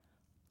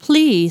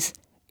please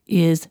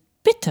is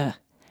bitte,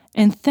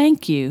 and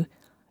thank you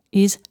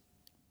is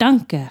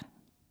danke.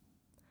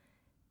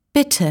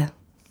 Bitte.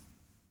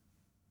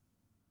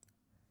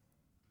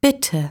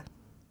 Bitte.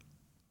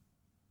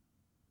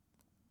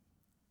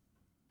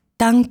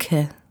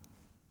 Danke.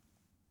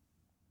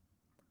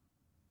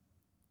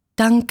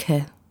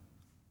 Danke.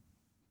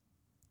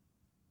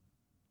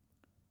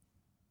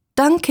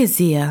 Danke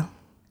sehr.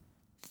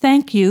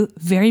 Thank you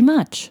very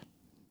much.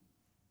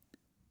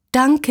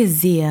 Danke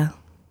sehr.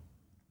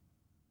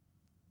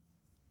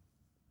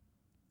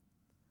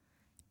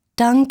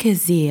 Danke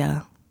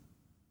sehr.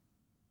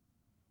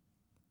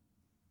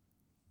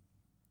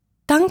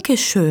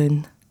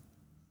 Dankeschön.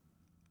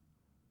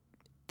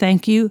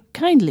 Thank you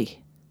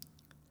kindly.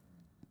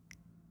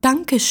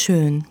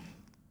 Dankeschön.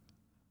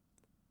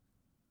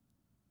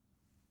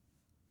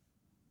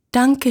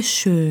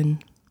 Dankeschön.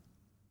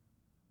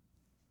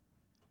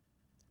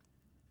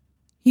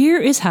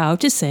 Here is how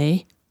to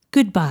say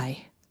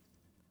goodbye.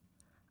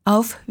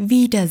 Auf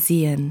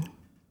Wiedersehen.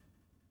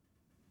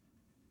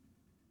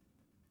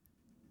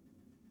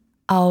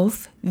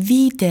 Auf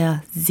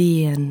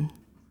Wiedersehen.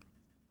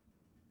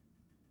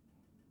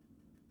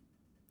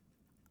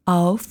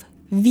 Auf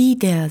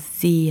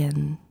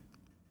Wiedersehen.